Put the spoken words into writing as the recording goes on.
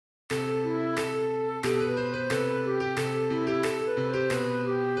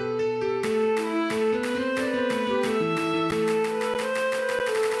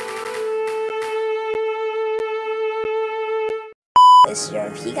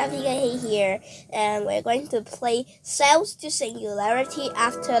Pika Pika here, and we're going to play Cells to Singularity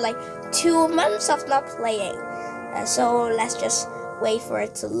after like 2 months of not playing. So let's just wait for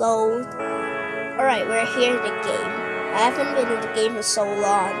it to load. Alright, we're here in the game. I haven't been in the game for so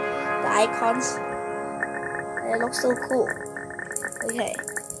long. The icons, it looks so cool. Okay,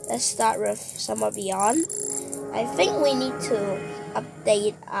 let's start with Summer Beyond. I think we need to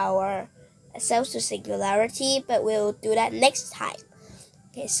update our Cells to Singularity, but we'll do that next time.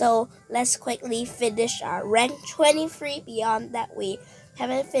 Okay, so let's quickly finish our rank 23 Beyond that we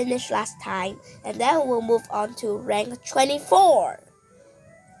haven't finished last time, and then we'll move on to rank 24.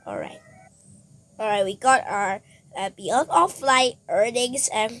 Alright, we got our Beyond offline earnings,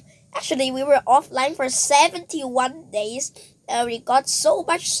 and actually we were offline for 71 days, and we got so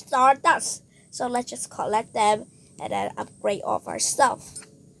much Stardust. So let's just collect them and then upgrade all of our stuff.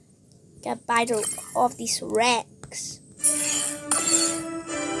 Can buy all of these ranks.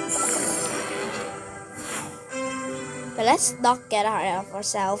 But let's not get ahead of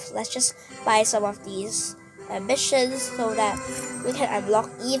ourselves. Let's just buy some of these missions so that we can unlock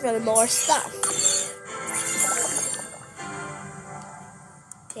even more stuff.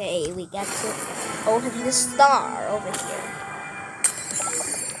 Okay, we get to open the star over here.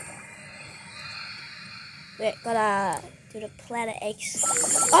 We're gonna do the planet X.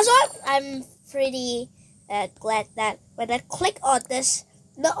 Also, I'm pretty glad that when I click on this,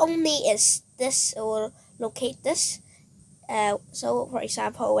 not only is this, it will locate this. So for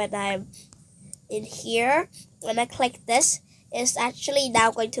example, when I'm in here, when I click this, it's actually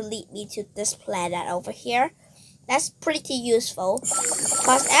now going to lead me to this planet over here. That's pretty useful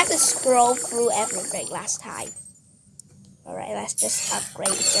because I had to scroll through everything last time. Alright, let's just upgrade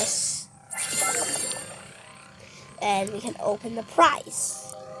this. And we can open the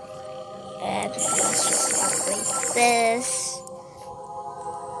prize. And let's just upgrade this.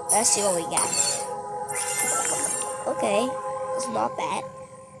 Let's see what we get. Okay, it's not bad.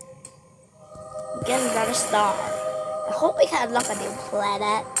 We get another star. I hope we can unlock a new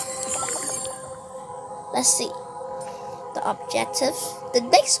planet. Let's see. The objective. The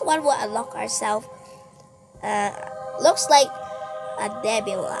next one will unlock ourselves. Looks like a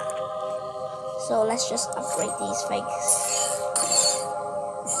nebula. So let's just upgrade these things.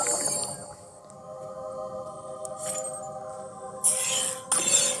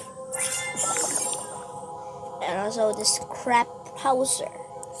 And also this crab powder.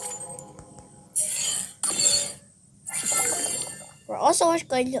 We're also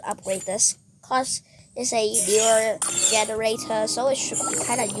going to upgrade this because it's a newer generator, so it should be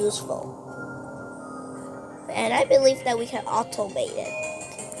kind of useful. And I believe that we can automate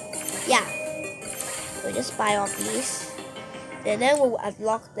it. Yeah. We just buy all these, and then we'll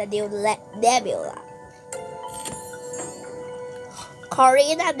unlock the new nebula.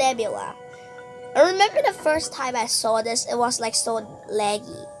 Corina Nebula. I remember the first time I saw this, it was like so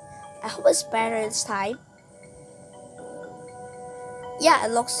laggy. I hope it's better this time. Yeah,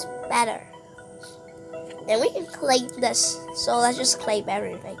 it looks better. And we can claim this, so let's just claim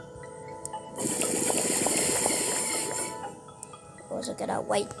everything. Also get a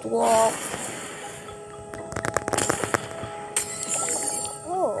white dwarf.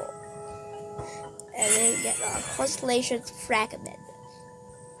 And then get our constellation fragment.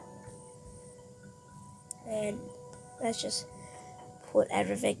 And let's just put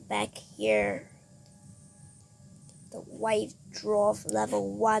everything back here. The white dwarf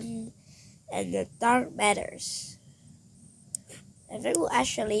level 1 and the dark matters. I think we'll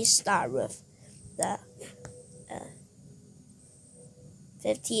actually start with the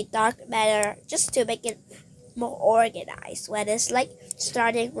 15 dark matter just to make it more organized, when it's like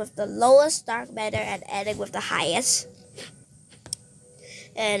starting with the lowest dark matter and ending with the highest.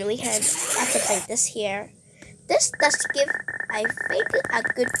 And we can activate this here. This does give, I think, a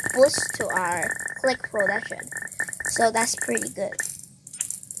good boost to our click production, so that's pretty good.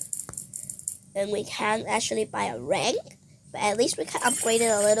 And we can actually buy a rank, but at least we can upgrade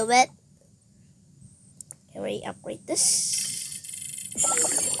it a little bit. Can we upgrade this?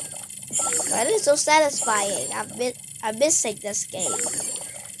 That is so satisfying. I'm missing this game.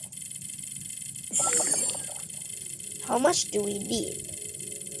 How much do we need?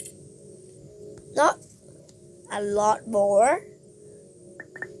 Not a lot more.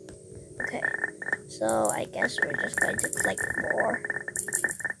 Okay, so I guess we're just going to click more.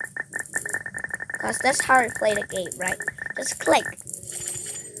 Because that's how we play the game, right? Just click.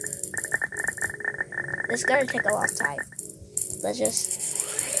 It's gonna take a long time. Let's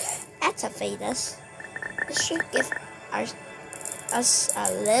just activate this. This should give us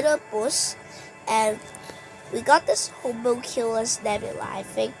a little boost, and we got this homunculus nebula. I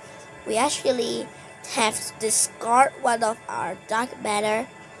think we actually have to discard one of our dark matter.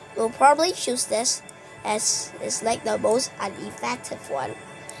 We'll probably choose this as it's like the most ineffective one.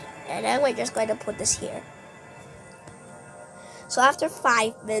 And then we're just going to put this here. So after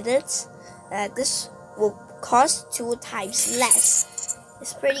 5 minutes, this will cost 2 times less.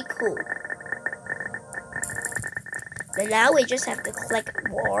 It's pretty cool. And now we just have to click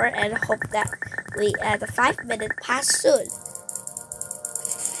more and hope that the 5 minutes pass soon.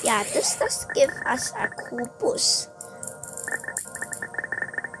 Yeah, this does give us a cool boost.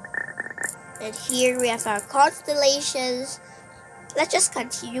 And here we have our constellations. Let's just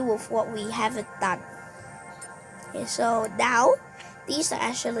continue with what we haven't done. Okay, so now these are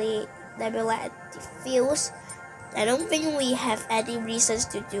actually nebula and diffuse. I don't think we have any reasons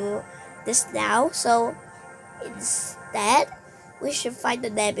to do this now, so instead we should find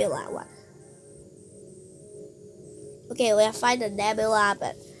the nebula one. Okay, we have find the nebula,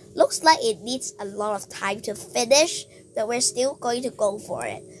 but looks like it needs a lot of time to finish, but we're still going to go for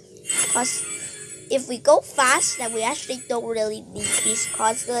it. Because if we go fast, then we actually don't really need these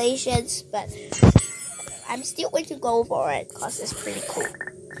constellations, but I'm still going to go for it because it's pretty cool.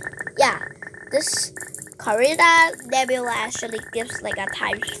 Yeah, this Carina Nebula actually gives like a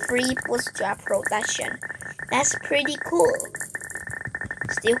 ×3 boost to our production. That's pretty cool.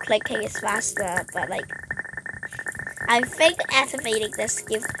 Still clicking is faster, but like I think activating this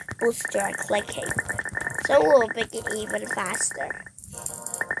gives boost to our clicking, so we'll make it even faster.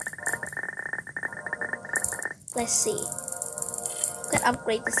 Let's see. We can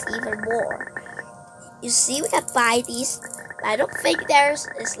upgrade this even more. You see, we can buy these. I don't think there's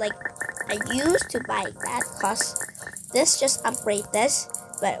is like a use to buying that, because this just upgrade this,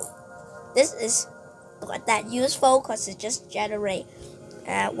 but this is not that useful because it just generate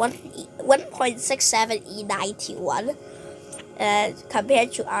 1.67 E91.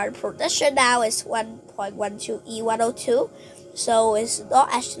 Compared to our production now is 1.12 E102, so it's not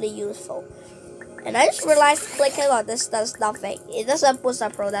actually useful. And I just realized clicking on this does nothing. It doesn't boost our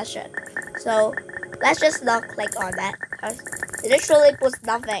production. So let's just not click on that, because it literally boosts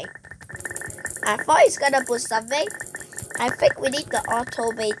nothing. I thought it's gonna boost something. I think we need the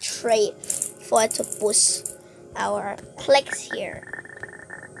automate trade for it to boost our clicks here.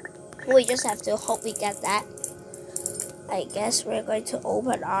 We just have to hope we get that. I guess we're going to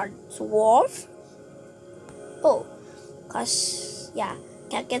open our dwarf. Oh, cause yeah,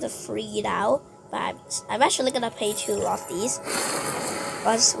 can't get the free now. But I'm actually gonna pay 2 of these,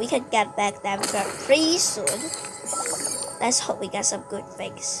 because we can get back them pretty soon. Let's hope we get some good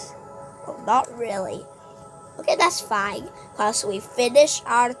things. Oh, not really. Okay, that's fine, because we finished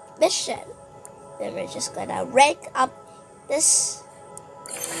our mission. Then we're just gonna rank up this.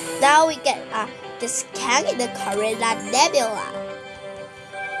 Now we get a discount in the Carina Nebula.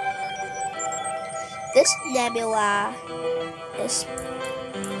 This nebula is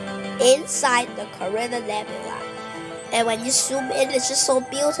inside the Carina Nebula, and when you zoom in, it's just so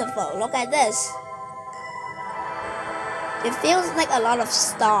beautiful. Look at this. It feels like a lot of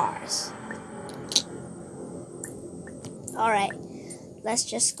stars. Alright, let's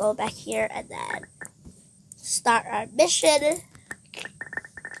just go back here and then start our mission.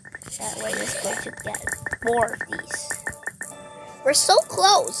 And we're just going to get more of these. We're so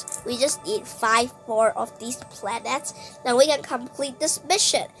close. We just need 5 more of these planets. Then we can complete this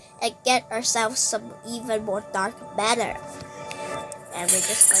mission and get ourselves some even more dark matter. And we're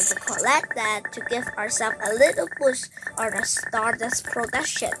just going to collect that to give ourselves a little boost on our Stardust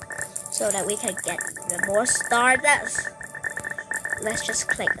production, so that we can get even more Stardust. Let's just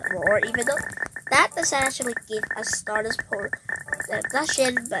click more, even though that doesn't actually give us Stardust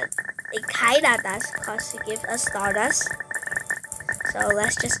production, but it kinda does, because it gives us Stardust. So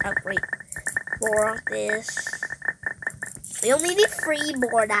let's just upgrade more of this. We only need 3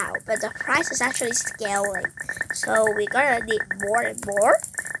 more now, but the price is actually scaling, so we're gonna need more and more.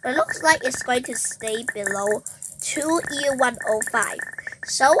 But it looks like it's going to stay below 2 E105,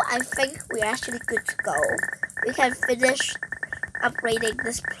 so I think we're actually good to go. We can finish upgrading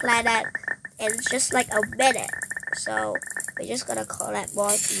this planet in just like a minute. So we're just gonna collect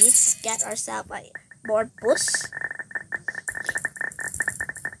more of these, get ourselves like more boosts.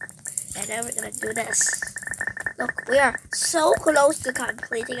 And then we're gonna do this. Look, we are so close to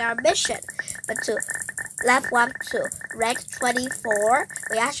completing our mission. But to level up to rank 24,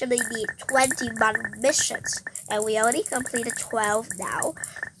 we actually need 21 missions. And we already completed 12 now.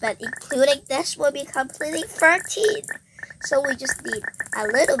 But including this, we'll be completing 13. So we just need a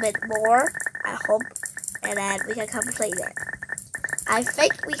little bit more, I hope. And then we can complete it. I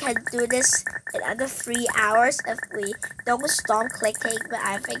think we can do this in under 3 hours if we don't stop clicking, but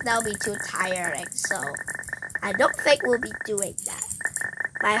I think that'll be too tiring, so I don't think we'll be doing that.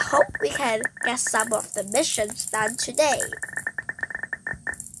 But I hope we can get some of the missions done today.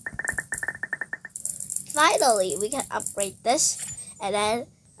 Finally, we can upgrade this and then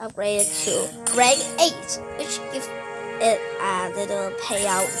upgrade it to rank 8, which gives it a little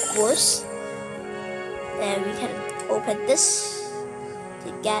payout boost. And we can open this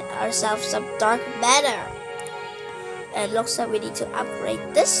to get ourselves some dark matter. And looks like we need to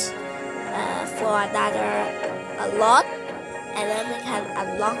upgrade this for another a lot. And then we can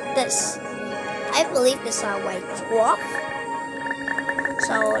unlock this. I believe this is our way 12.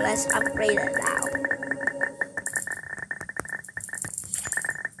 So let's upgrade it now.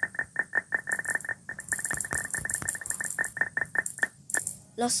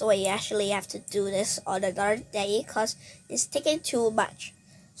 So we actually have to do this on another day because it's taking too much.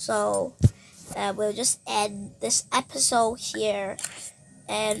 So we'll just end this episode here,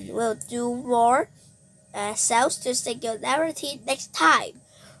 and we'll do more cells to Singularity next time.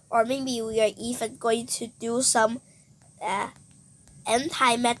 Or maybe we are even going to do some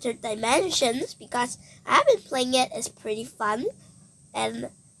anti-matter dimensions, because I've been playing it. It's pretty fun, and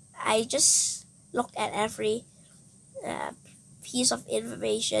I just look at every piece of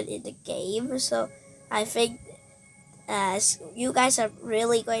information in the game, so I think you guys are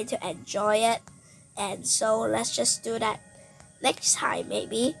really going to enjoy it, and so let's just do that next time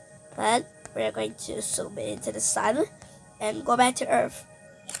maybe. But we're going to zoom into the sun and go back to Earth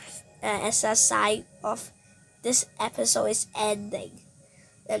as a sign of this episode is ending.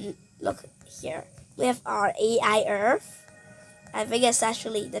 And look here, we have our AI Earth. I think it's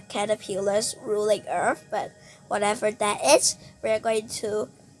actually the caterpillars ruling Earth, but whatever that is, we're going to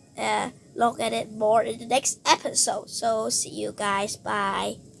look at it more in the next episode. So see you guys.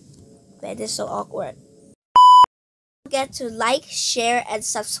 Bye. Man, this is so awkward. Don't forget to like, share, and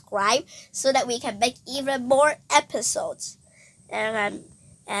subscribe so that we can make even more episodes. And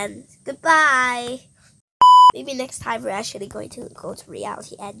goodbye. Maybe next time we're actually going to go to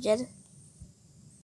Reality Engine.